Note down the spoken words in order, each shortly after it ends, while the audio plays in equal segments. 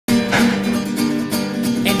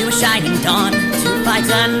into a shining dawn to fight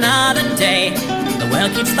another day. The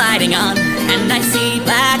world keeps fighting on, and I see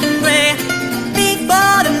black and gray.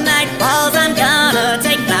 Before the night falls, I'm gonna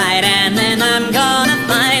take flight, and then I'm gonna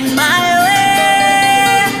find my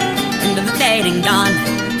way into the fading dawn.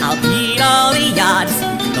 I'll beat all the odds.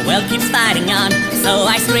 The world keeps fighting on, so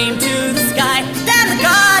I scream to the sky, damn the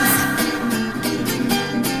gods!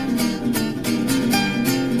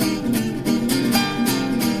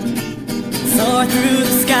 Soar through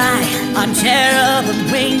the sky on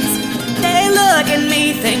cherubim wings. They look at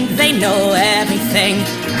me, think they know everything.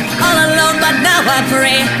 All alone, but now I'm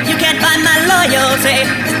free. You can't find my loyalty.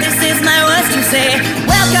 This is my worst, you say.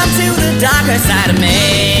 Welcome to the darker side of me.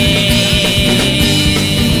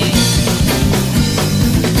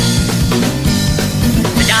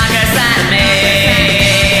 The darker side of me.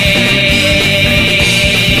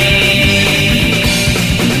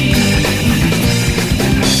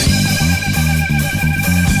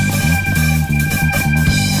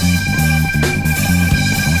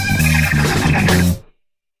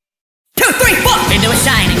 2, 3, 4 into a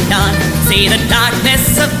shining dawn. See the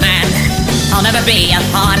darkness of man. I'll never be a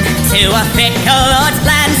pawn to a fickle lord's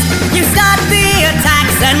plans. You start the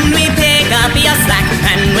attacks and we pick up your slack,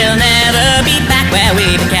 and we'll never be back where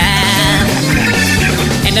we began.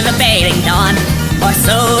 Into the fading dawn, or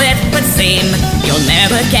so it would seem. You'll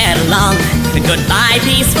never get along. Goodbye,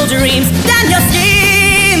 peaceful dreams. Damn your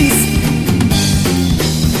schemes!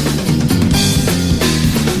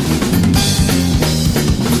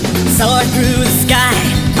 Soar through the sky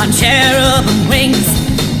on cherubim wings.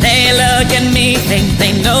 They look at me, think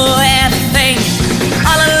they know everything.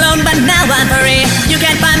 All alone, but now I'm free. You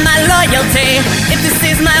can't find my loyalty. If this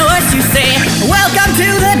is my worst, you say, welcome to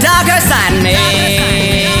the darker side of me.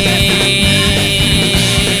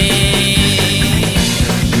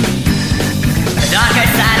 The darker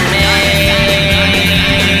side of me.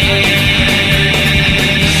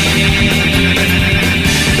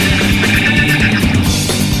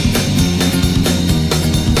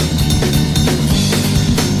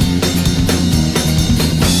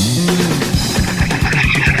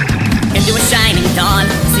 Dawn,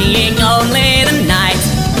 seeing only the night,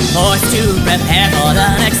 forced to prepare for the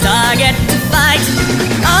next target to fight.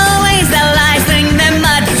 Always the lies, think they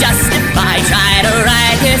must justify. Try to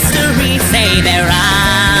write history, say they're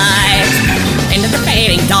right. Into the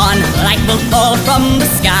fading dawn, light will fall from the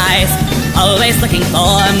skies. Always looking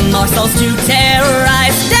for more souls to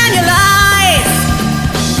terrorize. Damn your lies!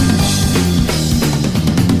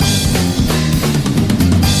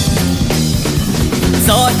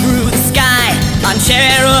 Soar through the sky on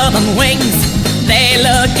cherubim wings. They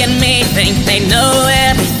look at me, think they know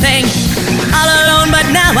everything. All alone, but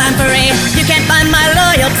now I'm free. You can't find my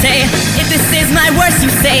loyalty. If this is my worst, you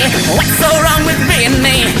say, what's so wrong with being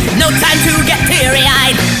me? No time to get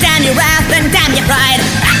teary-eyed. Damn your wrath and damn your pride.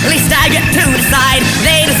 At least I get to decide.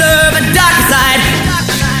 They deserve a darker side.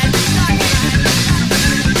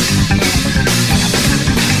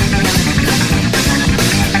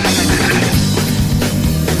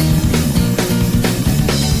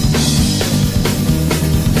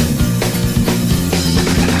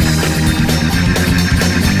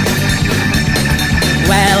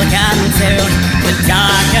 Welcome to the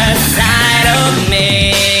darker side of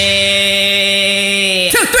me.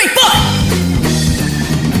 2, 3, 4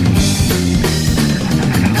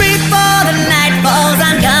 Before the night falls,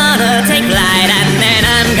 I'm gonna take flight, and then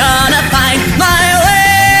I'm gonna find my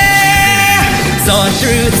way. Soar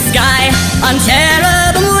through the sky on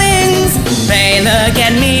cherubim wings. They look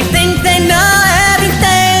at me, think they know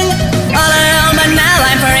everything. All alone, but now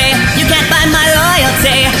I'm free. You can't find my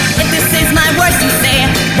loyalty. If this is my worst, you say,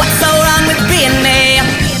 what's so wrong with being me?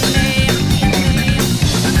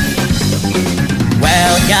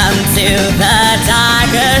 Welcome to the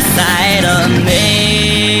darker side of me.